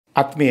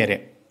ಆತ್ಮೀಯರೇ,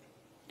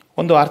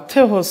 ಒಂದು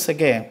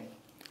ಅರ್ಥವ್ಯವಸ್ಥೆಗೆ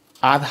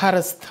ಆಧಾರ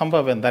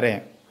ಸ್ತಂಭವೆಂದರೆ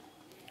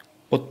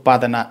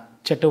ಉತ್ಪಾದನಾ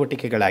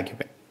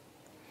ಚಟುವಟಿಕೆಗಳಾಗಿವೆ.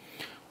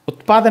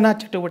 ಉತ್ಪಾದನಾ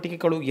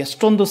ಚಟುವಟಿಕೆಗಳು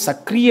ಎಷ್ಟೊಂದು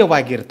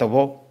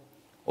ಸಕ್ರಿಯವಾಗಿರ್ತವೋ,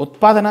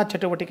 ಉತ್ಪಾದನಾ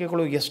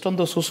ಚಟುವಟಿಕೆಗಳು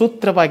ಎಷ್ಟೊಂದು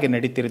ಸುಸೂತ್ರವಾಗಿ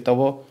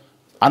ನಡೀತಿರ್ತವೋ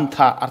ಅಂಥ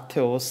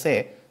ಅರ್ಥವ್ಯವಸ್ಥೆ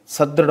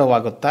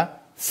ಸದೃಢವಾಗುತ್ತಾ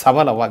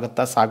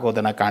ಸಬಲವಾಗುತ್ತಾ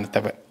ಸಾಗೋದನ್ನು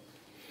ಕಾಣ್ತೇವೆ.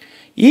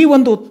 ಈ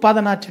ಒಂದು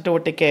ಉತ್ಪಾದನಾ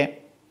ಚಟುವಟಿಕೆ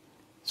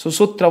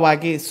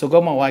ಸುಸೂತ್ರವಾಗಿ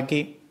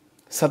ಸುಗಮವಾಗಿ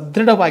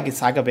ಸದೃಢವಾಗಿ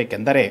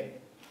ಸಾಗಬೇಕೆಂದರೆ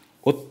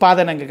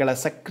ಉತ್ಪಾದನಾಂಗಗಳ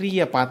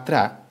ಸಕ್ರಿಯ ಪಾತ್ರ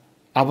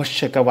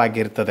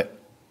ಅವಶ್ಯಕವಾಗಿರ್ತದೆ.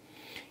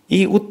 ಈ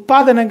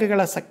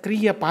ಉತ್ಪಾದನಾಂಗಗಳ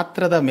ಸಕ್ರಿಯ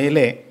ಪಾತ್ರದ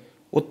ಮೇಲೆ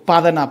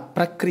ಉತ್ಪಾದನಾ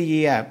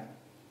ಪ್ರಕ್ರಿಯೆಯ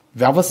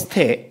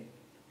ವ್ಯವಸ್ಥೆ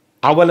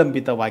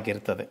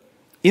ಅವಲಂಬಿತವಾಗಿರ್ತದೆ.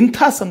 ಇಂಥ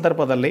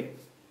ಸಂದರ್ಭದಲ್ಲಿ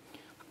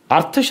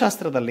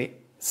ಅರ್ಥಶಾಸ್ತ್ರದಲ್ಲಿ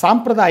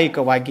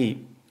ಸಾಂಪ್ರದಾಯಿಕವಾಗಿ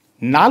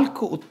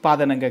 4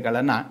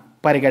 ಉತ್ಪಾದನಾಂಗಗಳನ್ನು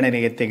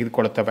ಪರಿಗಣನೆಗೆ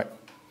ತೆಗೆದುಕೊಳ್ಳುತ್ತವೆ.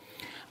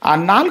 ಆ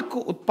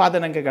 4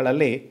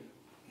 ಉತ್ಪಾದನಾಂಗಗಳಲ್ಲಿ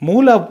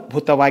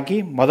ಮೂಲಭೂತವಾಗಿ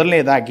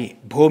ಮೊದಲನೇದಾಗಿ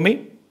ಭೂಮಿ,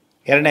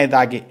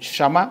 ಎರಡನೇದಾಗಿ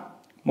ಶ್ರಮ,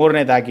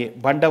 ಮೂರನೇದಾಗಿ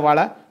ಬಂಡವಾಳ,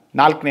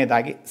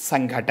 ನಾಲ್ಕನೇದಾಗಿ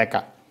ಸಂಘಟಕ.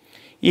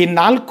 ಈ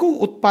 4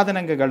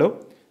 ಉತ್ಪಾದನಾಂಗಗಳು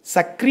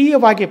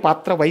ಸಕ್ರಿಯವಾಗಿ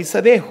ಪಾತ್ರ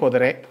ವಹಿಸದೇ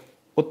ಹೋದರೆ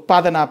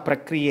ಉತ್ಪಾದನಾ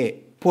ಪ್ರಕ್ರಿಯೆ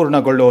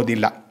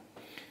ಪೂರ್ಣಗೊಳ್ಳುವುದಿಲ್ಲ.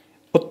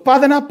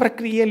 ಉತ್ಪಾದನಾ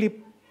ಪ್ರಕ್ರಿಯೆಯಲ್ಲಿ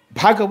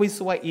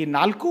ಭಾಗವಹಿಸುವ ಈ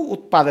 4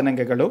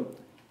 ಉತ್ಪಾದನಾಂಗಗಳು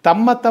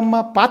ತಮ್ಮ ತಮ್ಮ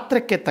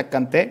ಪಾತ್ರಕ್ಕೆ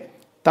ತಕ್ಕಂತೆ,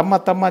 ತಮ್ಮ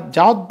ತಮ್ಮ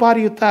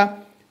ಜವಾಬ್ದಾರಿಯುತ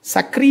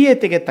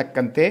ಸಕ್ರಿಯತೆಗೆ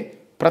ತಕ್ಕಂತೆ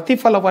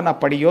ಪ್ರತಿಫಲವನ್ನು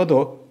ಪಡೆಯೋದು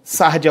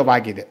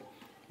ಸಹಜವಾಗಿದೆ.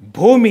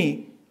 ಭೂಮಿ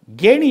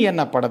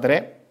ಗೇಣಿಯನ್ನು ಪಡೆದರೆ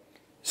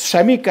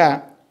ಶ್ರಮಿಕ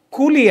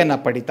ಕೂಲಿಯನ್ನು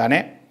ಪಡಿತಾನೆ,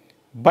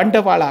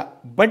 ಬಂಡವಾಳ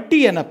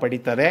ಬಡ್ಡಿಯನ್ನು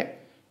ಪಡಿತದೆ.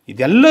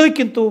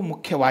 ಇದೆಲ್ಲದಕ್ಕಿಂತ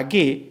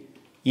ಮುಖ್ಯವಾಗಿ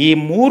ಈ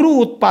 3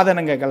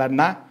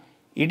 ಉತ್ಪಾದನಾಂಗಗಳನ್ನು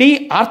ಇಡೀ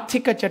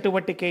ಆರ್ಥಿಕ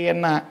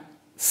ಚಟುವಟಿಕೆಯನ್ನು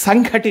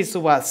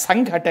ಸಂಘಟಿಸುವ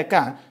ಸಂಘಟಕ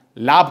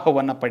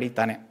ಲಾಭವನ್ನು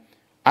ಪಡಿತಾನೆ.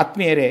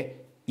 ಆತ್ಮೀಯರೇ,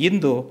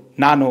 ಇಂದು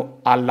ನಾನು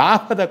ಆ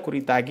ಲಾಭದ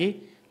ಕುರಿತಾಗಿ,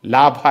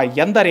 ಲಾಭ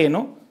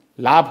ಎಂದರೇನು,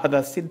 ಲಾಭದ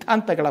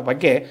ಸಿದ್ಧಾಂತಗಳ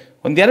ಬಗ್ಗೆ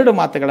ಒಂದೆರಡು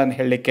ಮಾತುಗಳನ್ನು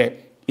ಹೇಳಲಿಕ್ಕೆ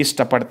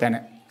ಇಷ್ಟಪಡ್ತೇನೆ.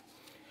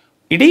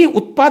 ಇಡೀ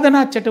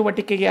ಉತ್ಪಾದನಾ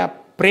ಚಟುವಟಿಕೆಯ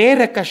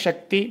ಪ್ರೇರಕ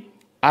ಶಕ್ತಿ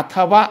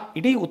ಅಥವಾ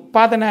ಇಡೀ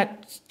ಉತ್ಪಾದನಾ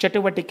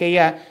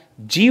ಚಟುವಟಿಕೆಯ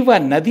ಜೀವ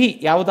ನದಿ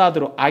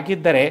ಯಾವುದಾದರೂ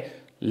ಆಗಿದ್ದರೆ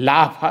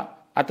ಲಾಭ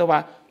ಅಥವಾ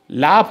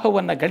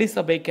ಲಾಭವನ್ನು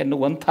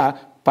ಗಳಿಸಬೇಕೆನ್ನುವಂಥ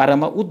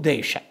ಪರಮ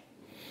ಉದ್ದೇಶ.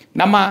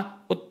 ನಮ್ಮ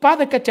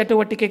ಉತ್ಪಾದಕ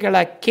ಚಟುವಟಿಕೆಗಳ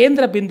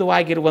ಕೇಂದ್ರ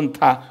ಬಿಂದುವಾಗಿರುವಂಥ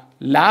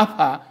ಲಾಭ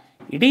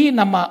ಇಡೀ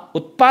ನಮ್ಮ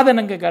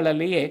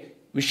ಉತ್ಪಾದನಾಂಗಗಳಲ್ಲಿಯೇ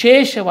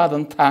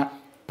ವಿಶೇಷವಾದಂಥ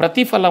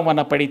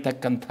ಪ್ರತಿಫಲವನ್ನು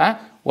ಪಡೀತಕ್ಕಂಥ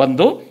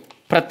ಒಂದು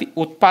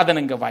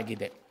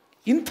ಉತ್ಪಾದನಾಂಗವಾಗಿದೆ.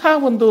 ಇಂಥ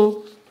ಒಂದು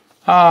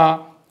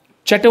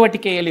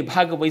ಚಟುವಟಿಕೆಯಲ್ಲಿ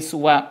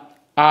ಭಾಗವಹಿಸುವ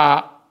ಆ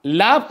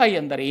ಲಾಭ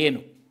ಎಂದರೆ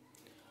ಏನು?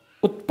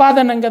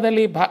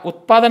 ಉತ್ಪಾದನಾಂಗದಲ್ಲಿ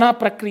ಉತ್ಪಾದನಾ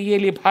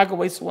ಪ್ರಕ್ರಿಯೆಯಲ್ಲಿ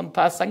ಭಾಗವಹಿಸುವಂಥ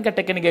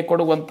ಸಂಘಟಕನಿಗೆ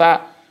ಕೊಡುವಂಥ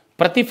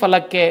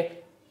ಪ್ರತಿಫಲಕ್ಕೆ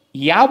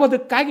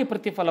ಯಾವುದಕ್ಕಾಗಿ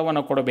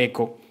ಪ್ರತಿಫಲವನ್ನು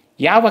ಕೊಡಬೇಕು,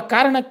 ಯಾವ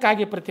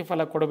ಕಾರಣಕ್ಕಾಗಿ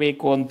ಪ್ರತಿಫಲ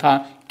ಕೊಡಬೇಕು ಅಂತ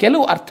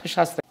ಕೆಲವು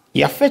ಅರ್ಥಶಾಸ್ತ್ರ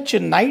FH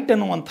ನೈಟ್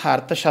ಅನ್ನುವಂಥ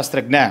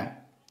ಅರ್ಥಶಾಸ್ತ್ರಜ್ಞ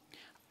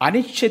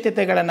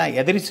ಅನಿಶ್ಚಿತತೆಗಳನ್ನು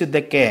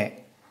ಎದುರಿಸಿದ್ದಕ್ಕೆ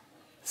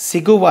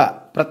ಸಿಗುವ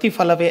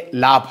ಪ್ರತಿಫಲವೇ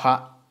ಲಾಭ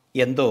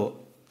ಎಂದು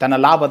ತನ್ನ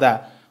ಲಾಭದ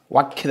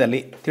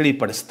ವಾಕ್ಯದಲ್ಲಿ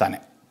ತಿಳಿಪಡಿಸ್ತಾನೆ.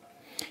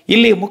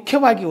 ಇಲ್ಲಿ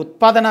ಮುಖ್ಯವಾಗಿ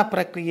ಉತ್ಪಾದನಾ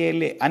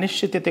ಪ್ರಕ್ರಿಯೆಯಲ್ಲಿ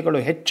ಅನಿಶ್ಚಿತತೆಗಳು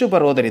ಹೆಚ್ಚು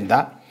ಬರೋದರಿಂದ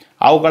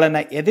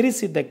ಅವುಗಳನ್ನು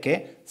ಎದುರಿಸಿದ್ದಕ್ಕೆ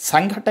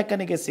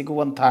ಸಂಘಟಕನಿಗೆ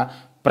ಸಿಗುವಂಥ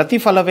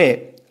ಪ್ರತಿಫಲವೇ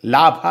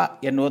ಲಾಭ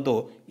ಎನ್ನುವುದು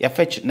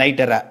FH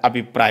ನೈಟರ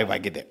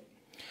ಅಭಿಪ್ರಾಯವಾಗಿದೆ.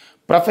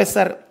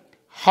 ಪ್ರೊಫೆಸರ್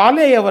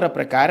ಹಾಲೆಯವರ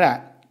ಪ್ರಕಾರ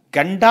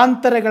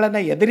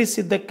ಗಂಡಾಂತರಗಳನ್ನು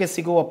ಎದುರಿಸಿದ್ದಕ್ಕೆ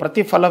ಸಿಗುವ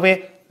ಪ್ರತಿಫಲವೇ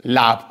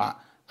ಲಾಭ.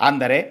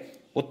 ಅಂದರೆ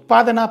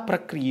ಉತ್ಪಾದನಾ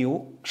ಪ್ರಕ್ರಿಯೆಯು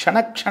ಕ್ಷಣ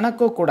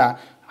ಕ್ಷಣಕ್ಕೂ ಕೂಡ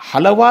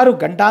ಹಲವಾರು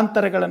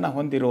ಗಂಡಾಂತರಗಳನ್ನು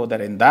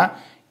ಹೊಂದಿರುವುದರಿಂದ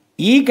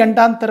ಈ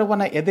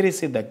ಗಂಡಾಂತರವನ್ನು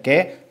ಎದುರಿಸಿದ್ದಕ್ಕೆ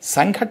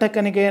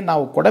ಸಂಘಟಕನಿಗೆ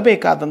ನಾವು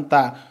ಕೊಡಬೇಕಾದಂಥ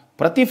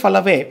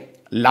ಪ್ರತಿಫಲವೇ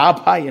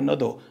ಲಾಭ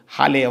ಎನ್ನುವುದು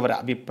ಹಾಲೆಯವರ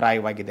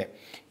ಅಭಿಪ್ರಾಯವಾಗಿದೆ.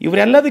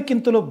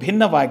 ಇವರೆಲ್ಲದಕ್ಕಿಂತಲೂ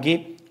ಭಿನ್ನವಾಗಿ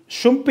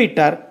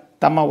ಶುಂಪೀಟರ್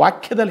ತಮ್ಮ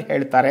ವಾಕ್ಯದಲ್ಲಿ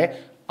ಹೇಳ್ತಾರೆ,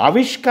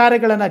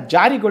 ಆವಿಷ್ಕಾರಗಳನ್ನು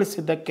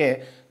ಜಾರಿಗೊಳಿಸಿದ್ದಕ್ಕೆ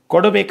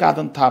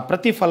ಕೊಡಬೇಕಾದಂಥ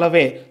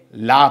ಪ್ರತಿಫಲವೇ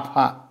ಲಾಭ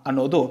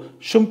ಅನ್ನೋದು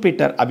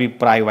ಶುಂಪೀಟರ್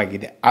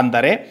ಅಭಿಪ್ರಾಯವಾಗಿದೆ.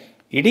 ಅಂದರೆ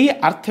ಇಡೀ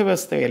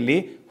ಅರ್ಥವ್ಯವಸ್ಥೆಯಲ್ಲಿ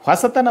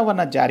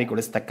ಹೊಸತನವನ್ನು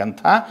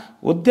ಜಾರಿಗೊಳಿಸ್ತಕ್ಕಂಥ,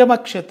 ಉದ್ಯಮ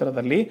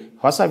ಕ್ಷೇತ್ರದಲ್ಲಿ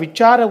ಹೊಸ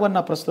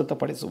ವಿಚಾರವನ್ನು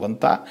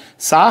ಪ್ರಸ್ತುತಪಡಿಸುವಂಥ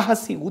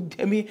ಸಾಹಸಿ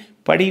ಉದ್ಯಮಿ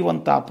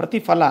ಪಡೆಯುವಂಥ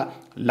ಪ್ರತಿಫಲ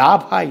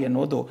ಲಾಭ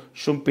ಎನ್ನುವುದು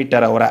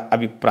ಶುಂಪೀಟರ್ ಅವರ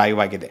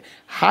ಅಭಿಪ್ರಾಯವಾಗಿದೆ.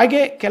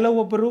 ಹಾಗೆ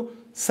ಕೆಲವೊಬ್ಬರು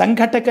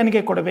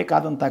ಸಂಘಟಕನಿಗೆ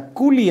ಕೊಡಬೇಕಾದಂಥ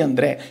ಕೂಲಿ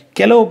ಅಂದರೆ,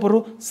 ಕೆಲವೊಬ್ಬರು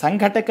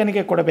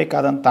ಸಂಘಟಕನಿಗೆ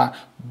ಕೊಡಬೇಕಾದಂಥ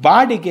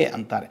ಬಾಡಿಗೆ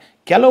ಅಂತಾರೆ,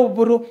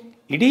 ಕೆಲವೊಬ್ಬರು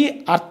ಇಡೀ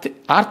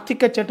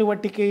ಆರ್ಥಿಕ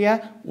ಚಟುವಟಿಕೆಯ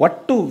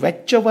ಒಟ್ಟು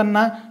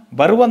ವೆಚ್ಚವನ್ನು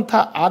ಬರುವಂಥ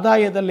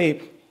ಆದಾಯದಲ್ಲಿ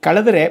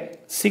ಕಳೆದರೆ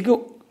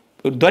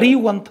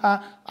ದೊರೆಯುವಂಥ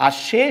ಆ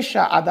ಶೇಷ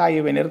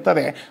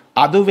ಆದಾಯವೇನಿರ್ತದೆ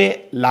ಅದುವೇ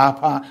ಲಾಭ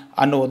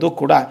ಅನ್ನುವುದು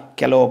ಕೂಡ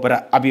ಕೆಲವೊಬ್ಬರ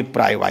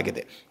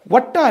ಅಭಿಪ್ರಾಯವಾಗಿದೆ.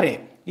 ಒಟ್ಟಾರೆ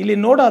ಇಲ್ಲಿ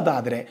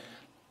ನೋಡೋದಾದರೆ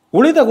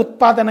ಉಳಿದ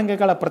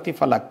ಉತ್ಪಾದನಾಂಗಗಳ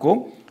ಪ್ರತಿಫಲಕ್ಕೂ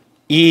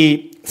ಈ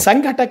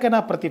ಸಂಘಟಕನ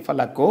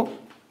ಪ್ರತಿಫಲಕ್ಕೂ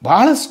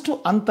ಬಹಳಷ್ಟು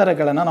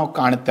ಅಂತರಗಳನ್ನು ನಾವು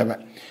ಕಾಣುತ್ತೇವೆ.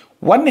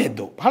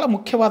 ಒಂದನೇದ್ದು ಬಹಳ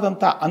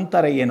ಮುಖ್ಯವಾದಂಥ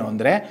ಅಂತರ ಏನು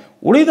ಅಂದರೆ,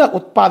 ಉಳಿದ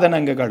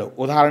ಉತ್ಪಾದನಾಂಗಗಳು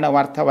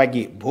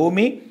ಉದಾಹರಣಾರ್ಥವಾಗಿ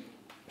ಭೂಮಿ,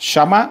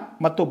 ಶ್ರಮ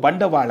ಮತ್ತು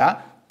ಬಂಡವಾಳ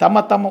ತಮ್ಮ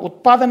ತಮ್ಮ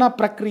ಉತ್ಪಾದನಾ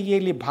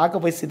ಪ್ರಕ್ರಿಯೆಯಲ್ಲಿ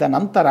ಭಾಗವಹಿಸಿದ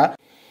ನಂತರ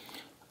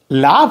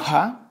ಲಾಭ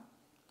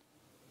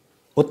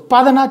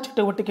ಉತ್ಪಾದನಾ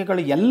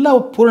ಚಟುವಟಿಕೆಗಳು ಎಲ್ಲವೂ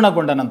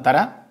ಪೂರ್ಣಗೊಂಡ ನಂತರ,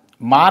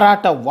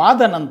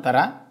 ಮಾರಾಟವಾದ ನಂತರ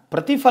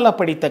ಪ್ರತಿಫಲ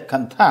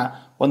ಪಡಿತಕ್ಕಂಥ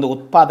ಒಂದು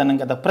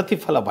ಉತ್ಪಾದನಾಂಗದ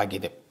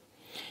ಪ್ರತಿಫಲವಾಗಿದೆ.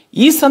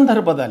 ಈ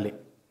ಸಂದರ್ಭದಲ್ಲಿ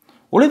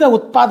ಉಳಿದ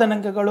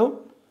ಉತ್ಪಾದನಾಂಗಗಳು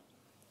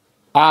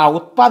ಆ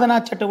ಉತ್ಪಾದನಾ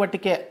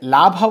ಚಟುವಟಿಕೆ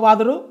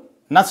ಲಾಭವಾದರೂ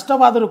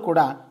ನಷ್ಟವಾದರೂ ಕೂಡ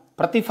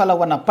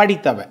ಪ್ರತಿಫಲವನ್ನು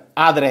ಪಡಿತವೆ.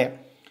 ಆದರೆ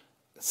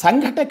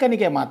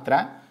ಸಂಘಟಕನಿಗೆ ಮಾತ್ರ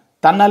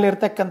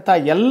ತನ್ನಲ್ಲಿರ್ತಕ್ಕಂಥ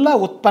ಎಲ್ಲ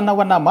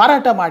ಉತ್ಪನ್ನವನ್ನು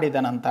ಮಾರಾಟ ಮಾಡಿದ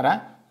ನಂತರ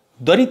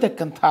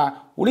ಉಳಿತಕ್ಕಂಥ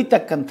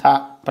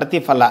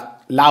ಪ್ರತಿಫಲ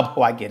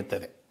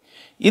ಲಾಭವಾಗಿರ್ತದೆ.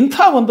 ಇಂಥ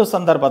ಒಂದು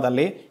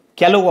ಸಂದರ್ಭದಲ್ಲಿ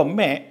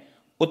ಕೆಲವೊಮ್ಮೆ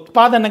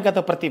ಉತ್ಪಾದನಾಂಗದ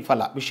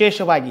ಪ್ರತಿಫಲ,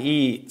 ವಿಶೇಷವಾಗಿ ಈ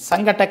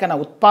ಸಂಘಟಕನ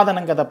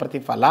ಉತ್ಪಾದನಾಂಗದ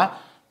ಪ್ರತಿಫಲ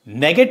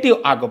ನೆಗೆಟಿವ್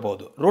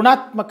ಆಗಬಹುದು,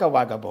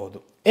 ಋಣಾತ್ಮಕವಾಗಬಹುದು.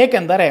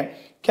 ಏಕೆಂದರೆ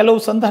ಕೆಲವು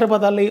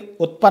ಸಂದರ್ಭದಲ್ಲಿ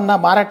ಉತ್ಪನ್ನ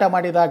ಮಾರಾಟ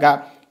ಮಾಡಿದಾಗ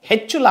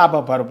ಹೆಚ್ಚು ಲಾಭ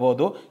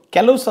ಬರ್ಬೋದು,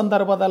 ಕೆಲವು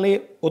ಸಂದರ್ಭದಲ್ಲಿ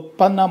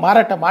ಉತ್ಪನ್ನ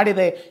ಮಾರಾಟ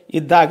ಮಾಡದೇ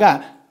ಇದ್ದಾಗ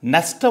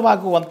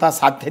ನಷ್ಟವಾಗುವಂಥ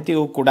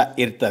ಸಾಧ್ಯತೆಯೂ ಕೂಡ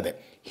ಇರ್ತದೆ.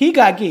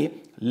 ಹೀಗಾಗಿ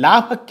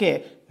ಲಾಭಕ್ಕೆ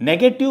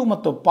ನೆಗೆಟಿವ್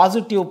ಮತ್ತು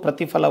ಪಾಸಿಟಿವ್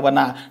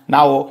ಪ್ರತಿಫಲವನ್ನು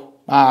ನಾವು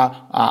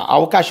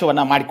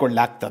ಅವಕಾಶವನ್ನು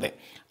ಮಾಡಿಕೊಳ್ಳಲಾಗ್ತದೆ.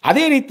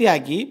 ಅದೇ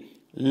ರೀತಿಯಾಗಿ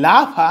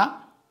ಲಾಭ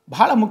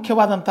ಬಹಳ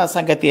ಮುಖ್ಯವಾದಂಥ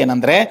ಸಂಗತಿ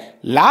ಏನಂದರೆ,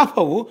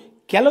 ಲಾಭವು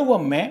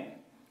ಕೆಲವೊಮ್ಮೆ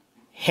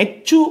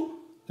ಹೆಚ್ಚು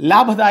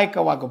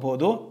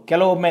ಲಾಭದಾಯಕವಾಗಬಹುದು,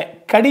 ಕೆಲವೊಮ್ಮೆ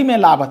ಕಡಿಮೆ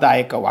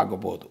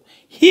ಲಾಭದಾಯಕವಾಗಬಹುದು.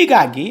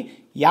 ಹೀಗಾಗಿ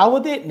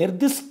ಯಾವುದೇ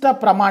ನಿರ್ದಿಷ್ಟ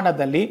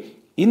ಪ್ರಮಾಣದಲ್ಲಿ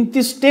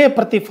ಇಂತಿಷ್ಟೇ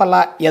ಪ್ರತಿಫಲ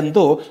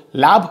ಎಂದು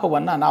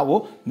ಲಾಭವನ್ನು ನಾವು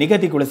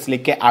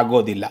ನಿಗದಿಗೊಳಿಸಲಿಕ್ಕೆ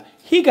ಆಗೋದಿಲ್ಲ.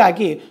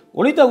 ಹೀಗಾಗಿ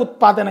ಉಳಿದ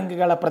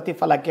ಉತ್ಪಾದನಾಂಗಗಳ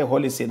ಪ್ರತಿಫಲಕ್ಕೆ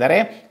ಹೋಲಿಸಿದರೆ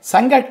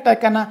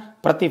ಸಂಘಟಕನ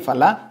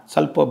ಪ್ರತಿಫಲ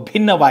ಸ್ವಲ್ಪ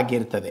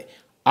ಭಿನ್ನವಾಗಿರ್ತದೆ.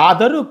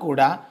 ಆದರೂ ಕೂಡ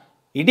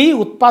ಇಡೀ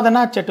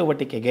ಉತ್ಪಾದನಾ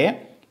ಚಟುವಟಿಕೆಗೆ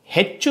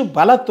ಹೆಚ್ಚು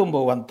ಬಲ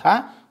ತುಂಬುವಂಥ,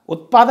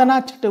 ಉತ್ಪಾದನಾ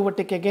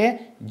ಚಟುವಟಿಕೆಗೆ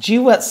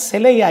ಜೀವ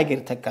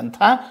ಸೆಲೆಯಾಗಿರ್ತಕ್ಕಂಥ,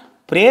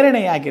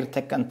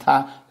 ಪ್ರೇರಣೆಯಾಗಿರ್ತಕ್ಕಂಥ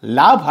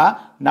ಲಾಭ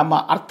ನಮ್ಮ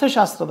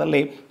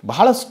ಅರ್ಥಶಾಸ್ತ್ರದಲ್ಲಿ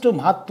ಬಹಳಷ್ಟು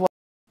ಮಹತ್ವ.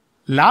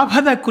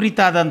 ಲಾಭದ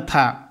ಕುರಿತಾದಂಥ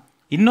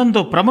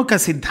ಇನ್ನೊಂದು ಪ್ರಮುಖ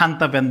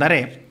ಸಿದ್ಧಾಂತವೆಂದರೆ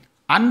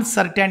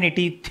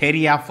ಅನ್ಸರ್ಟನಿಟಿ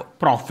ಥಿಯರಿ ಆಫ್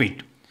ಪ್ರಾಫಿಟ್,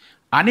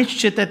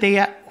 ಅನಿಶ್ಚಿತತೆಯ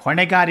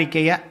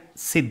ಹೊಣೆಗಾರಿಕೆಯ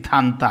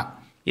ಸಿದ್ಧಾಂತ.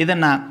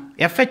 ಇದನ್ನು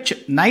FH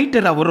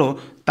ನೈಟ್ರವರು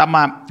ತಮ್ಮ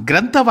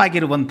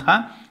ಗ್ರಂಥವಾಗಿರುವಂಥ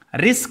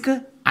ರಿಸ್ಕ್,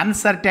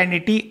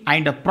 ಅನ್ಸರ್ಟನಿಟಿ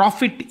ಆ್ಯಂಡ್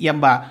ಪ್ರಾಫಿಟ್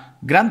ಎಂಬ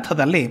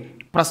ಗ್ರಂಥದಲ್ಲಿ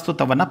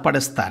ಪ್ರಸ್ತುತವನ್ನು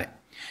ಪಡಿಸ್ತಾರೆ.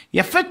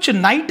 FH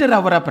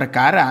ನೈಟ್ರವರ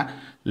ಪ್ರಕಾರ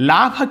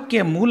ಲಾಭಕ್ಕೆ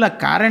ಮೂಲ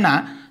ಕಾರಣ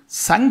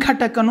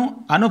ಸಂಘಟಕನು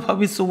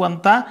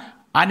ಅನುಭವಿಸುವಂಥ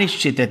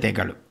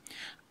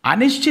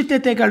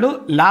ಅನಿಶ್ಚಿತತೆಗಳು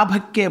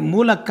ಲಾಭಕ್ಕೆ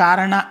ಮೂಲ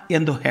ಕಾರಣ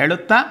ಎಂದು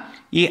ಹೇಳುತ್ತಾ,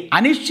 ಈ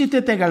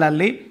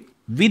ಅನಿಶ್ಚಿತತೆಗಳಲ್ಲಿ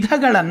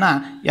ವಿಧಗಳನ್ನು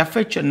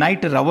FH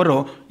ನೈಟ್ರವರು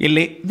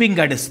ಇಲ್ಲಿ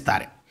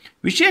ವಿಂಗಡಿಸ್ತಾರೆ.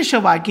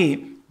 ವಿಶೇಷವಾಗಿ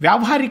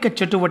ವ್ಯಾವಹಾರಿಕ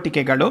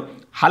ಚಟುವಟಿಕೆಗಳು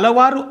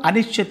ಹಲವಾರು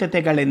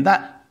ಅನಿಶ್ಚಿತತೆಗಳಿಂದ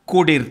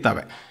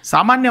ಕೂಡಿರ್ತವೆ.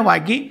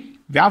 ಸಾಮಾನ್ಯವಾಗಿ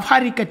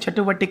ವ್ಯಾವಹಾರಿಕ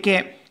ಚಟುವಟಿಕೆ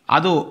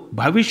ಅದು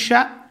ಭವಿಷ್ಯ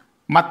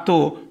ಮತ್ತು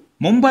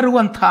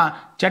ಮುಂಬರುವಂಥ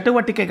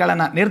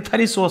ಚಟುವಟಿಕೆಗಳನ್ನು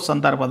ನಿರ್ಧರಿಸುವ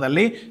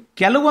ಸಂದರ್ಭದಲ್ಲಿ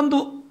ಕೆಲವೊಂದು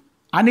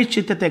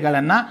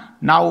ಅನಿಶ್ಚಿತತೆಗಳನ್ನು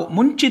ನಾವು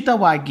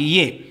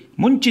ಮುಂಚಿತವಾಗಿಯೇ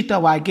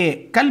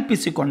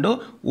ಕಲ್ಪಿಸಿಕೊಂಡು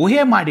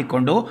ಊಹೆ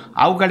ಮಾಡಿಕೊಂಡು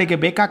ಅವುಗಳಿಗೆ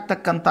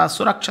ಬೇಕಾಗ್ತಕ್ಕಂಥ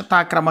ಸುರಕ್ಷತಾ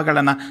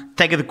ಕ್ರಮಗಳನ್ನು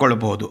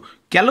ತೆಗೆದುಕೊಳ್ಳಬಹುದು.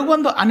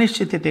 ಕೆಲವೊಂದು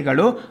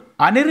ಅನಿಶ್ಚಿತತೆಗಳು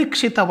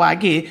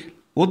ಅನಿರೀಕ್ಷಿತವಾಗಿ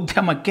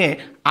ಉದ್ಯಮಕ್ಕೆ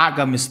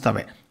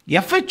ಆಗಮಿಸ್ತವೆ.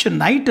 FH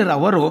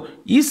ನೈಟ್ರವರು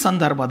ಈ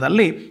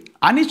ಸಂದರ್ಭದಲ್ಲಿ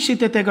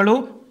ಅನಿಶ್ಚಿತತೆಗಳು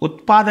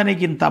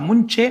ಉತ್ಪಾದನೆಗಿಂತ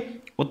ಮುಂಚೆ,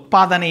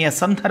 ಉತ್ಪಾದನೆಯ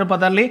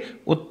ಸಂದರ್ಭದಲ್ಲಿ,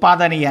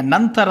 ಉತ್ಪಾದನೆಯ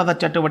ನಂತರದ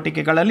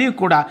ಚಟುವಟಿಕೆಗಳಲ್ಲಿಯೂ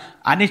ಕೂಡ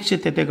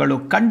ಅನಿಶ್ಚಿತತೆಗಳು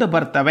ಕಂಡು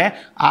ಬರ್ತವೆ.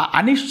 ಆ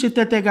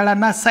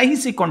ಅನಿಶ್ಚಿತತೆಗಳನ್ನು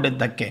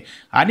ಸಹಿಸಿಕೊಂಡಿದ್ದಕ್ಕೆ,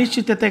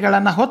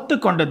 ಅನಿಶ್ಚಿತತೆಗಳನ್ನು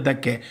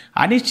ಹೊತ್ತುಕೊಂಡಿದ್ದಕ್ಕೆ,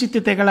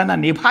 ಅನಿಶ್ಚಿತತೆಗಳನ್ನು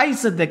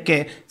ನಿಭಾಯಿಸಿದ್ದಕ್ಕೆ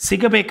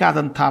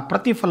ಸಿಗಬೇಕಾದಂಥ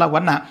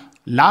ಪ್ರತಿಫಲವನ್ನು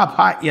ಲಾಭ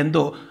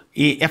ಎಂದು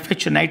ಈ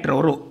FH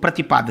ನೈಟ್ರವರು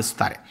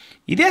ಪ್ರತಿಪಾದಿಸ್ತಾರೆ.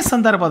 ಇದೇ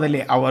ಸಂದರ್ಭದಲ್ಲಿ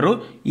ಅವರು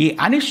ಈ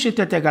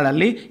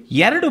ಅನಿಶ್ಚಿತತೆಗಳಲ್ಲಿ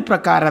 2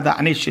 ಪ್ರಕಾರದ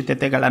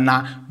ಅನಿಶ್ಚಿತತೆಗಳನ್ನು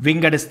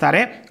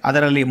ವಿಂಗಡಿಸ್ತಾರೆ.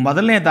 ಅದರಲ್ಲಿ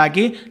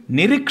ಮೊದಲನೇದಾಗಿ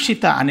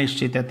ನಿರೀಕ್ಷಿತ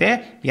ಅನಿಶ್ಚಿತತೆ,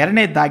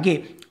 ಎರಡನೇದಾಗಿ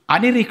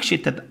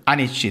ಅನಿರೀಕ್ಷಿತ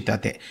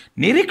ಅನಿಶ್ಚಿತತೆ.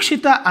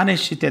 ನಿರೀಕ್ಷಿತ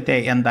ಅನಿಶ್ಚಿತತೆ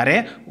ಎಂದರೆ,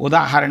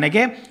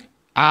 ಉದಾಹರಣೆಗೆ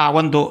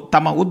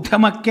ತಮ್ಮ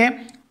ಉದ್ಯಮಕ್ಕೆ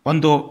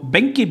ಒಂದು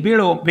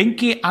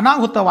ಬೆಂಕಿ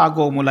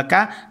ಅನಾಹುತವಾಗುವ ಮೂಲಕ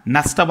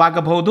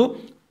ನಷ್ಟವಾಗಬಹುದು.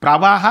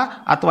 ಪ್ರವಾಹ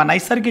ಅಥವಾ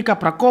ನೈಸರ್ಗಿಕ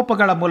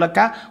ಪ್ರಕೋಪಗಳ ಮೂಲಕ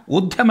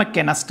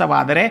ಉದ್ಯಮಕ್ಕೆ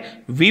ನಷ್ಟವಾದರೆ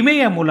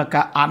ವಿಮೆಯ ಮೂಲಕ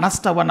ಆ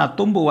ನಷ್ಟವನ್ನು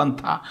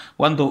ತುಂಬುವಂಥ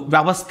ಒಂದು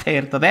ವ್ಯವಸ್ಥೆ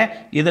ಇರ್ತದೆ.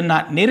 ಇದನ್ನು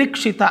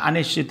ನಿರೀಕ್ಷಿತ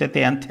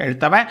ಅನಿಶ್ಚಿತತೆ ಅಂತ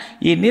ಹೇಳ್ತವೆ.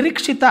 ಈ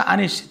ನಿರೀಕ್ಷಿತ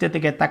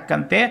ಅನಿಶ್ಚಿತತೆಗೆ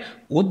ತಕ್ಕಂತೆ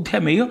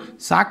ಉದ್ಯಮಿಯು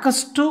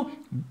ಸಾಕಷ್ಟು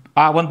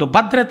ಆ ಒಂದು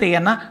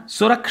ಭದ್ರತೆಯನ್ನು,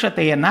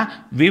 ಸುರಕ್ಷತೆಯನ್ನು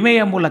ವಿಮೆಯ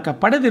ಮೂಲಕ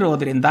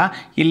ಪಡೆದಿರೋದರಿಂದ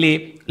ಇಲ್ಲಿ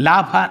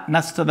ಲಾಭ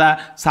ನಷ್ಟದ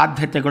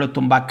ಸಾಧ್ಯತೆಗಳು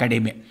ತುಂಬ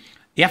ಕಡಿಮೆ.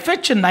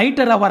 FH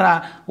ನೈಟ್ರವರ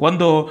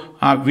ಒಂದು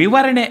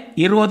ವಿವರಣೆ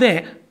ಇರೋದೇ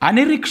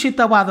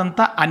ಅನಿರೀಕ್ಷಿತವಾದಂಥ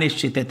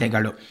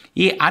ಅನಿಶ್ಚಿತತೆಗಳು.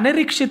 ಈ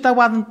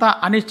ಅನಿರೀಕ್ಷಿತವಾದಂಥ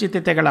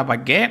ಅನಿಶ್ಚಿತತೆಗಳ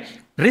ಬಗ್ಗೆ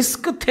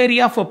ರಿಸ್ಕ್ ಥಿಯರಿ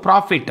ಆಫ್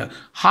ಪ್ರಾಫಿಟ್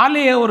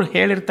ಹಾಲೆಯವರು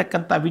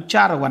ಹೇಳಿರ್ತಕ್ಕಂಥ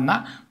ವಿಚಾರವನ್ನು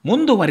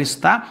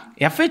ಮುಂದುವರಿಸ್ತಾ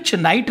FH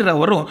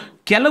ನೈಟ್ರವರು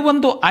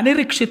ಕೆಲವೊಂದು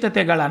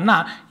ಅನಿರೀಕ್ಷಿತತೆಗಳನ್ನು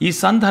ಈ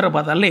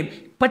ಸಂದರ್ಭದಲ್ಲಿ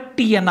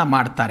ಪಟ್ಟಿಯನ್ನು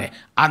ಮಾಡ್ತಾರೆ.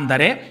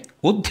 ಅಂದರೆ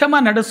ಉದ್ಯಮ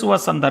ನಡೆಸುವ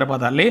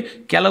ಸಂದರ್ಭದಲ್ಲಿ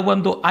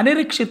ಕೆಲವೊಂದು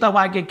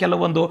ಅನಿರೀಕ್ಷಿತವಾಗಿ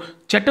ಕೆಲವೊಂದು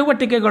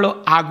ಚಟುವಟಿಕೆಗಳು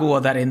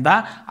ಆಗುವುದರಿಂದ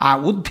ಆ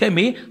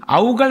ಉದ್ಯಮಿ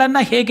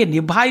ಅವುಗಳನ್ನು ಹೇಗೆ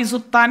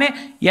ನಿಭಾಯಿಸುತ್ತಾನೆ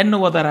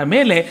ಎನ್ನುವುದರ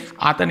ಮೇಲೆ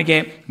ಆತನಿಗೆ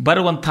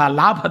ಬರುವಂಥ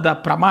ಲಾಭದ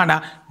ಪ್ರಮಾಣ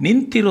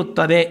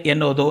ನಿಂತಿರುತ್ತದೆ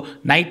ಎನ್ನುವುದು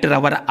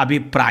ನೈಟ್ರವರ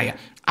ಅಭಿಪ್ರಾಯ.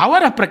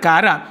 ಅವರ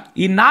ಪ್ರಕಾರ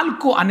ಈ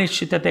 4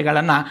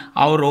 ಅನಿಶ್ಚಿತತೆಗಳನ್ನು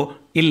ಅವರು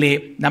ಇಲ್ಲಿ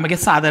ನಮಗೆ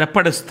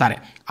ಸಾದರಪಡಿಸ್ತಾರೆ.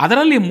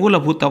 ಅದರಲ್ಲಿ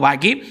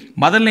ಮೂಲಭೂತವಾಗಿ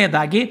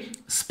ಮೊದಲನೇದಾಗಿ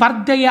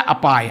ಸ್ಪರ್ಧೆಯ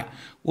ಅಪಾಯ.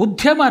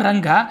 ಉದ್ಯಮ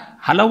ರಂಗ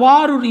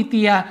ಹಲವಾರು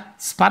ರೀತಿಯ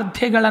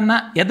ಸ್ಪರ್ಧೆಗಳನ್ನು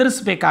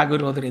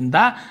ಎದುರಿಸಬೇಕಾಗಿರೋದ್ರಿಂದ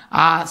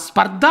ಆ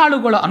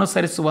ಸ್ಪರ್ಧಾಳುಗಳು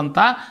ಅನುಸರಿಸುವಂಥ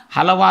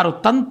ಹಲವಾರು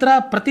ತಂತ್ರ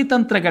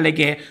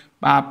ಪ್ರತಿತಂತ್ರಗಳಿಗೆ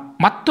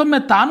ಮತ್ತೊಮ್ಮೆ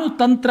ತಾನು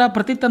ತಂತ್ರ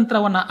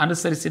ಪ್ರತಿತಂತ್ರವನ್ನು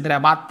ಅನುಸರಿಸಿದರೆ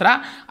ಮಾತ್ರ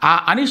ಆ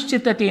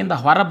ಅನಿಶ್ಚಿತತೆಯಿಂದ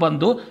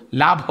ಹೊರಬಂದು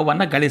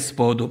ಲಾಭವನ್ನು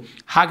ಗಳಿಸ್ಬೋದು.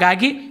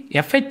 ಹಾಗಾಗಿ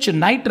FH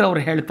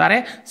ನೈಟ್ರವರು ಹೇಳ್ತಾರೆ,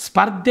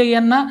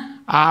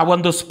 ಆ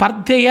ಒಂದು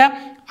ಸ್ಪರ್ಧೆಯ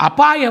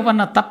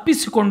ಅಪಾಯವನ್ನು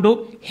ತಪ್ಪಿಸಿಕೊಂಡು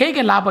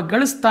ಹೇಗೆ ಲಾಭ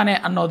ಗಳಿಸ್ತಾನೆ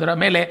ಅನ್ನೋದರ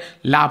ಮೇಲೆ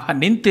ಲಾಭ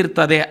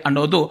ನಿಂತಿರ್ತದೆ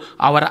ಅನ್ನೋದು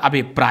ಅವರ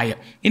ಅಭಿಪ್ರಾಯ.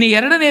 ಇನ್ನು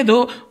ಎರಡನೇದು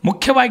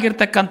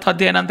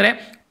ಮುಖ್ಯವಾಗಿರ್ತಕ್ಕಂಥದ್ದು ಏನಂದರೆ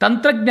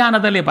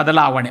ತಂತ್ರಜ್ಞಾನದಲ್ಲಿ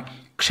ಬದಲಾವಣೆ.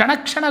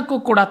 ಕ್ಷಣಕ್ಕೂ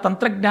ಕೂಡ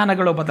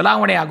ತಂತ್ರಜ್ಞಾನಗಳು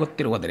ಬದಲಾವಣೆ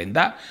ಆಗುತ್ತಿರುವುದರಿಂದ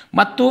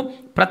ಮತ್ತು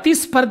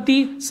ಪ್ರತಿಸ್ಪರ್ಧಿ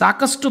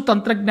ಸಾಕಷ್ಟು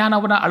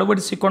ತಂತ್ರಜ್ಞಾನವನ್ನು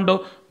ಅಳವಡಿಸಿಕೊಂಡು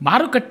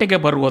ಮಾರುಕಟ್ಟೆಗೆ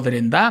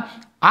ಬರುವುದರಿಂದ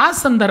ಆ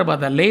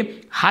ಸಂದರ್ಭದಲ್ಲಿ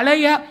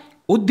ಹಳೆಯ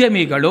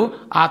ಉದ್ಯಮಿಗಳು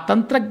ಆ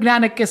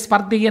ತಂತ್ರಜ್ಞಾನಕ್ಕೆ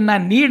ಸ್ಪರ್ಧೆಯನ್ನು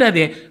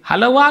ನೀಡದೆ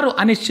ಹಲವಾರು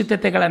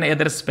ಅನಿಶ್ಚಿತತೆಗಳನ್ನು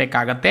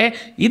ಎದುರಿಸಬೇಕಾಗತ್ತೆ.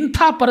 ಇಂಥ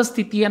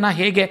ಪರಿಸ್ಥಿತಿಯನ್ನು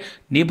ಹೇಗೆ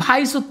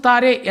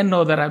ನಿಭಾಯಿಸುತ್ತಾರೆ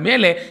ಎನ್ನುವುದರ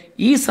ಮೇಲೆ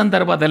ಈ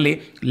ಸಂದರ್ಭದಲ್ಲಿ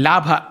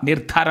ಲಾಭ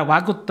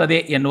ನಿರ್ಧಾರವಾಗುತ್ತದೆ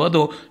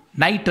ಎನ್ನುವುದು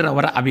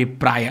ನೈಟ್ರವರ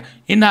ಅಭಿಪ್ರಾಯ.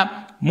 ಇನ್ನು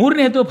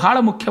ಮೂರನೇದು ಬಹಳ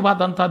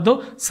ಮುಖ್ಯವಾದಂಥದ್ದು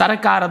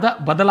ಸರಕಾರದ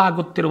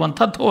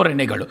ಬದಲಾಗುತ್ತಿರುವಂಥ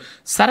ಧೋರಣೆಗಳು.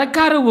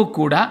 ಸರಕಾರವು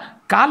ಕೂಡ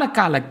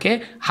ಕಾಲಕಾಲಕ್ಕೆ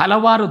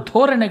ಹಲವಾರು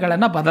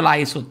ಧೋರಣೆಗಳನ್ನು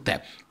ಬದಲಾಯಿಸುತ್ತೆ.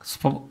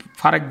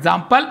 ಫಾರ್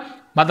ಎಕ್ಸಾಂಪಲ್,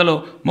 ಮೊದಲು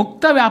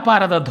ಮುಕ್ತ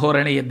ವ್ಯಾಪಾರದ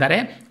ಧೋರಣೆ ಇದ್ದರೆ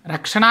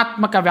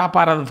ರಕ್ಷಣಾತ್ಮಕ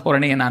ವ್ಯಾಪಾರದ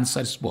ಧೋರಣೆಯನ್ನು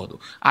ಅನುಸರಿಸ್ಬೋದು,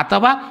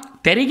 ಅಥವಾ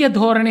ತೆರಿಗೆ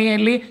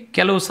ಧೋರಣೆಯಲ್ಲಿ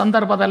ಕೆಲವು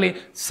ಸಂದರ್ಭದಲ್ಲಿ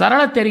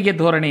ಸರಳ ತೆರಿಗೆ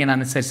ಧೋರಣೆಯನ್ನು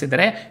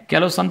ಅನುಸರಿಸಿದರೆ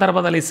ಕೆಲವು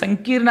ಸಂದರ್ಭದಲ್ಲಿ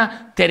ಸಂಕೀರ್ಣ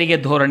ತೆರಿಗೆ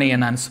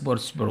ಧೋರಣೆಯನ್ನು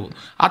ಅನುಸರಿಸಬಹುದು,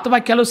 ಅಥವಾ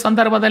ಕೆಲವು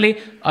ಸಂದರ್ಭದಲ್ಲಿ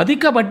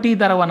ಅಧಿಕ ಬಡ್ಡಿ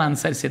ದರವನ್ನು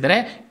ಅನುಸರಿಸಿದರೆ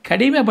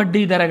ಕಡಿಮೆ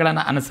ಬಡ್ಡಿ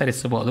ದರಗಳನ್ನು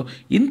ಅನುಸರಿಸಬಹುದು.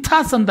 ಇಂಥ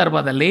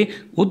ಸಂದರ್ಭದಲ್ಲಿ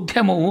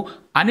ಉದ್ಯಮವು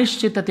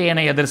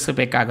ಅನಿಶ್ಚಿತತೆಯನ್ನು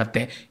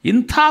ಎದುರಿಸಬೇಕಾಗತ್ತೆ.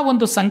 ಇಂಥ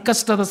ಒಂದು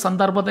ಸಂಕಷ್ಟದ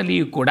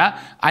ಸಂದರ್ಭದಲ್ಲಿಯೂ ಕೂಡ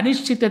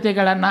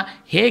ಅನಿಶ್ಚಿತತೆಗಳನ್ನು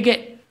ಹೇಗೆ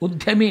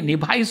ಉದ್ಯಮಿ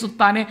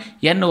ನಿಭಾಯಿಸುತ್ತಾನೆ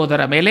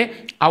ಎನ್ನುವುದರ ಮೇಲೆ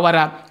ಅವರ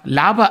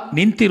ಲಾಭ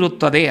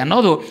ನಿಂತಿರುತ್ತದೆ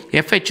ಅನ್ನೋದು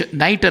FH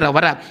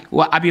ನೈಟ್ರವರ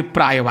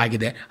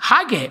ಅಭಿಪ್ರಾಯವಾಗಿದೆ.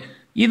 ಹಾಗೆ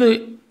ಇದು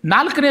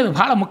ನಾಲ್ಕನೇದು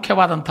ಬಹಳ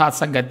ಮುಖ್ಯವಾದಂತಹ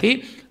ಸಂಗತಿ,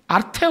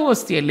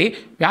 ಅರ್ಥವ್ಯವಸ್ಥೆಯಲ್ಲಿ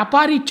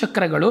ವ್ಯಾಪಾರಿ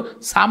ಚಕ್ರಗಳು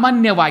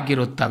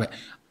ಸಾಮಾನ್ಯವಾಗಿರುತ್ತವೆ.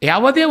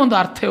 ಯಾವುದೇ ಒಂದು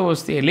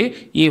ಅರ್ಥವ್ಯವಸ್ಥೆಯಲ್ಲಿ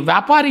ಈ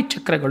ವ್ಯಾಪಾರಿ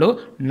ಚಕ್ರಗಳು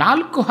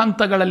 4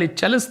 ಹಂತಗಳಲ್ಲಿ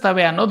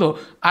ಚಲಿಸ್ತವೆ ಅನ್ನೋದು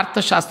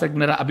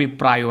ಅರ್ಥಶಾಸ್ತ್ರಜ್ಞರ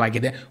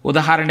ಅಭಿಪ್ರಾಯವಾಗಿದೆ.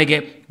 ಉದಾಹರಣೆಗೆ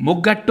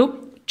ಮುಗ್ಗಟ್ಟು,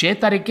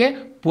 ಚೇತರಿಕೆ,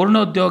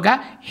 ಪೂರ್ಣೋದ್ಯೋಗ,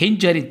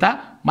 ಹಿಂಜರಿತ,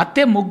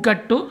 ಮತ್ತು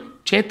ಮುಗ್ಗಟ್ಟು,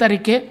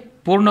 ಚೇತರಿಕೆ,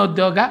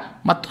 ಪೂರ್ಣೋದ್ಯೋಗ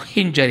ಮತ್ತು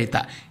ಹಿಂಜರಿತ.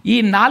 ಈ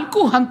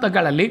 4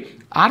 ಹಂತಗಳಲ್ಲಿ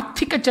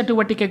ಆರ್ಥಿಕ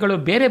ಚಟುವಟಿಕೆಗಳು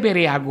ಬೇರೆ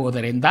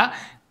ಬೇರೆಯಾಗುವುದರಿಂದ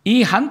ಈ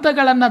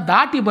ಹಂತಗಳನ್ನು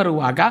ದಾಟಿ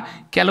ಬರುವಾಗ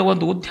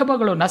ಕೆಲವೊಂದು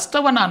ಉದ್ಯಮಗಳು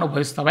ನಷ್ಟವನ್ನು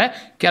ಅನುಭವಿಸ್ತವೆ,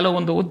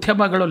 ಕೆಲವೊಂದು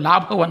ಉದ್ಯಮಗಳು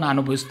ಲಾಭವನ್ನು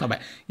ಅನುಭವಿಸ್ತವೆ.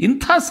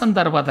 ಇಂಥ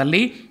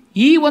ಸಂದರ್ಭದಲ್ಲಿ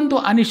ಈ ಒಂದು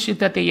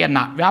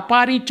ಅನಿಶ್ಚಿತತೆಯನ್ನು,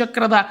 ವ್ಯಾಪಾರಿ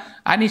ಚಕ್ರದ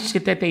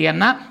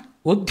ಅನಿಶ್ಚಿತತೆಯನ್ನು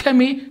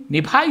ಉದ್ಯಮಿ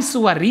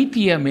ನಿಭಾಯಿಸುವ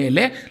ರೀತಿಯ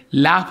ಮೇಲೆ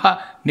ಲಾಭ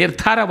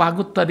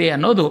ನಿರ್ಧಾರವಾಗುತ್ತದೆ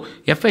ಅನ್ನೋದು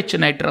FH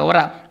ನೈಟ್ರವರ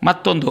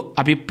ಮತ್ತೊಂದು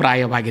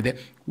ಅಭಿಪ್ರಾಯವಾಗಿದೆ.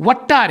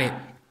 ಒಟ್ಟಾರೆ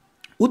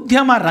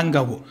ಉದ್ಯಮ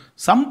ರಂಗವು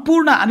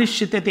ಸಂಪೂರ್ಣ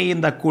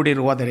ಅನಿಶ್ಚಿತತೆಯಿಂದ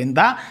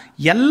ಕೂಡಿರುವುದರಿಂದ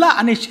ಎಲ್ಲ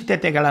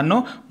ಅನಿಶ್ಚಿತತೆಗಳನ್ನು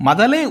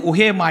ಮೊದಲೇ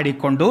ಊಹೆ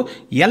ಮಾಡಿಕೊಂಡು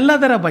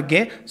ಎಲ್ಲದರ ಬಗ್ಗೆ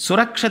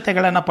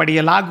ಸುರಕ್ಷತೆಗಳನ್ನು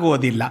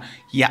ಪಡೆಯಲಾಗುವುದಿಲ್ಲ.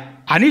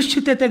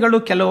 ಅನಿಶ್ಚಿತತೆಗಳು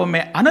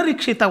ಕೆಲವೊಮ್ಮೆ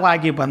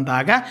ಅನಿರೀಕ್ಷಿತವಾಗಿ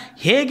ಬಂದಾಗ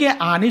ಹೇಗೆ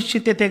ಆ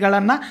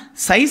ಅನಿಶ್ಚಿತತೆಗಳನ್ನು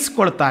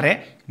ಸಹಿಸಿಕೊಳ್ತಾರೆ,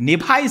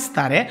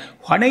 ನಿಭಾಯಿಸ್ತಾರೆ,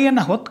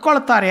 ಹೊಣೆಯನ್ನು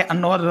ಹೊತ್ಕೊಳ್ತಾರೆ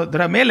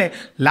ಅನ್ನೋದರ ಮೇಲೆ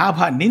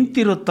ಲಾಭ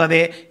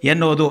ನಿಂತಿರುತ್ತದೆ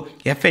ಎನ್ನುವುದು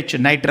FH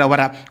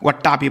ನೈಟ್ರವರ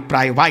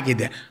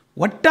ಒಟ್ಟಾಭಿಪ್ರಾಯವಾಗಿದೆ.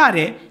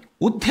 ಒಟ್ಟಾರೆ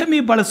ಉದ್ಯಮಿ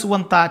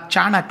ಬಳಸುವಂಥ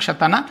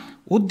ಚಾಣಾಕ್ಷತನ,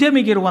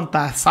 ಉದ್ಯಮಿಗಿರುವಂಥ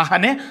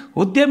ಸಹನೆ,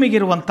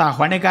 ಉದ್ಯಮಿಗಿರುವಂಥ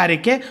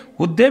ಹೊಣೆಗಾರಿಕೆ,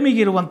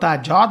 ಉದ್ಯಮಿಗಿರುವಂಥ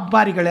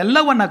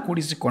ಜವಾಬ್ದಾರಿಗಳೆಲ್ಲವನ್ನು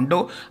ಕೂಡಿಸಿಕೊಂಡು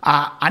ಆ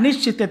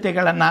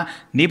ಅನಿಶ್ಚಿತತೆಗಳನ್ನು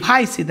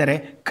ನಿಭಾಯಿಸಿದರೆ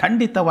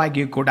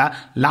ಖಂಡಿತವಾಗಿಯೂ ಕೂಡ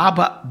ಲಾಭ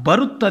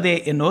ಬರುತ್ತದೆ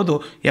ಎನ್ನುವುದು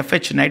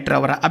FH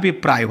ನೈಟ್ರವರ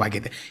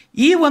ಅಭಿಪ್ರಾಯವಾಗಿದೆ.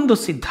 ಈ ಒಂದು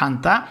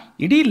ಸಿದ್ಧಾಂತ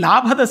ಇಡೀ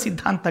ಲಾಭದ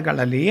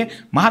ಸಿದ್ಧಾಂತಗಳಲ್ಲಿಯೇ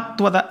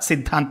ಮಹತ್ವದ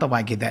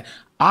ಸಿದ್ಧಾಂತವಾಗಿದೆ.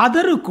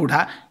 ಆದರೂ ಕೂಡ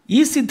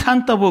ಈ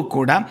ಸಿದ್ಧಾಂತವೂ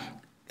ಕೂಡ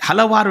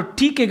ಹಲವಾರು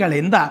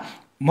ಟೀಕೆಗಳಿಂದ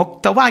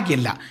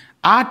ಮುಕ್ತವಾಗಿಲ್ಲ.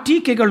 ಆ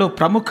ಟೀಕೆಗಳು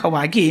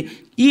ಪ್ರಮುಖವಾಗಿ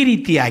ಈ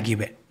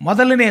ರೀತಿಯಾಗಿವೆ.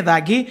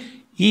 ಮೊದಲನೇದಾಗಿ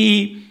ಈ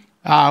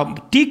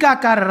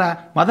ಟೀಕಾಕಾರರ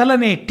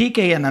ಮೊದಲನೇ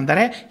ಟೀಕೆ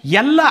ಏನೆಂದರೆ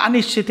ಎಲ್ಲ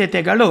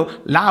ಅನಿಶ್ಚಿತತೆಗಳು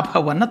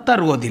ಲಾಭವನ್ನು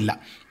ತರುವುದಿಲ್ಲ.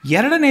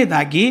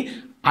 ಎರಡನೇದಾಗಿ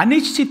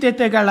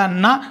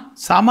ಅನಿಶ್ಚಿತತೆಗಳನ್ನು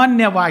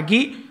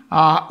ಸಾಮಾನ್ಯವಾಗಿ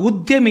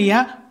ಉದ್ಯಮಿಯ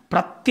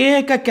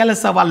ಪ್ರತ್ಯೇಕ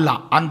ಕೆಲಸವಲ್ಲ.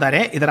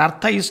 ಅಂದರೆ ಇದರ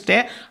ಅರ್ಥ ಇಷ್ಟೇ,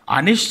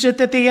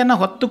 ಅನಿಶ್ಚಿತತೆಯನ್ನು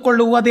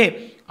ಹೊತ್ತುಕೊಳ್ಳುವುದೇ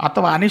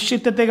ಅಥವಾ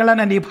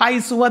ಅನಿಶ್ಚಿತತೆಗಳನ್ನು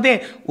ನಿಭಾಯಿಸುವುದೇ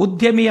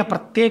ಉದ್ಯಮಿಯ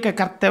ಪ್ರತ್ಯೇಕ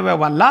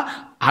ಕರ್ತವ್ಯವಲ್ಲ,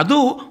 ಅದು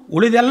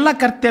ಉಳಿದೆಲ್ಲ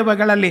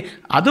ಕರ್ತವ್ಯಗಳಲ್ಲಿ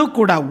ಅದು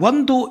ಕೂಡ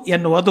ಒಂದು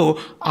ಎನ್ನುವುದು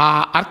ಆ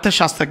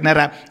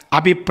ಅರ್ಥಶಾಸ್ತ್ರಜ್ಞರ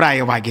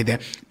ಅಭಿಪ್ರಾಯವಾಗಿದೆ.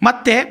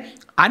 ಮತ್ತು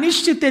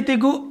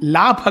ಅನಿಶ್ಚಿತತೆಗೂ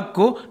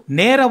ಲಾಭಕ್ಕೂ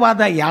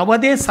ನೇರವಾದ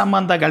ಯಾವುದೇ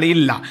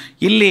ಸಂಬಂಧಗಳಿಲ್ಲ.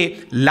 ಇಲ್ಲಿ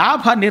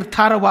ಲಾಭ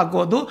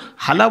ನಿರ್ಧಾರವಾಗೋದು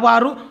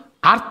ಹಲವಾರು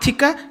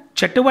ಆರ್ಥಿಕ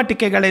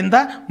ಚಟುವಟಿಕೆಗಳಿಂದ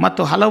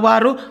ಮತ್ತು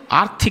ಹಲವಾರು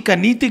ಆರ್ಥಿಕ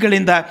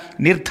ನೀತಿಗಳಿಂದ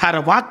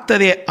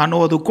ನಿರ್ಧಾರವಾಗ್ತದೆ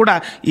ಅನ್ನೋದು ಕೂಡ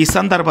ಈ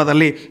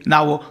ಸಂದರ್ಭದಲ್ಲಿ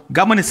ನಾವು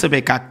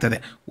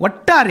ಗಮನಿಸಬೇಕಾಗ್ತದೆ.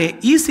 ಒಟ್ಟಾರೆ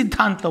ಈ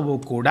ಸಿದ್ಧಾಂತವು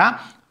ಕೂಡ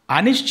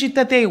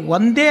ಅನಿಶ್ಚಿತತೆ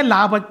ಒಂದೇ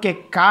ಲಾಭಕ್ಕೆ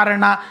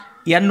ಕಾರಣ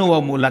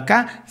ಎನ್ನುವ ಮೂಲಕ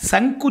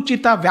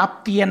ಸಂಕುಚಿತ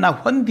ವ್ಯಾಪ್ತಿಯನ್ನು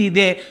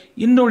ಹೊಂದಿದೆ,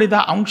 ಇನ್ನುಳಿದ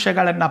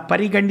ಅಂಶಗಳನ್ನು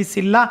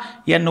ಪರಿಗಣಿಸಿಲ್ಲ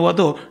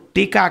ಎನ್ನುವುದು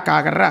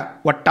ಟೀಕಾಕಾರರ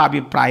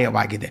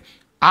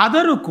ಒಟ್ಟಾಭಿಪ್ರಾಯವಾಗಿದೆ.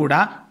 ಆದರೂ ಕೂಡ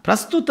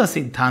ಪ್ರಸ್ತುತ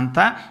ಸಿದ್ಧಾಂತ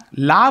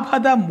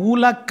ಲಾಭದ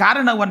ಮೂಲ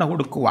ಕಾರಣವನ್ನು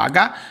ಹುಡುಕುವಾಗ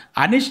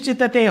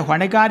ಅನಿಶ್ಚಿತತೆಯ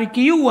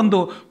ಹೊಣೆಗಾರಿಕೆಯೂ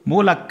ಒಂದು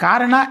ಮೂಲ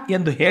ಕಾರಣ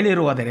ಎಂದು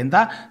ಹೇಳಿರುವುದರಿಂದ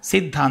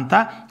ಸಿದ್ಧಾಂತ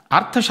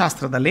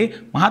ಅರ್ಥಶಾಸ್ತ್ರದಲ್ಲಿ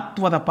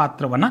ಮಹತ್ವದ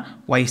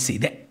ಪಾತ್ರವನ್ನು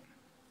ವಹಿಸಿದೆ.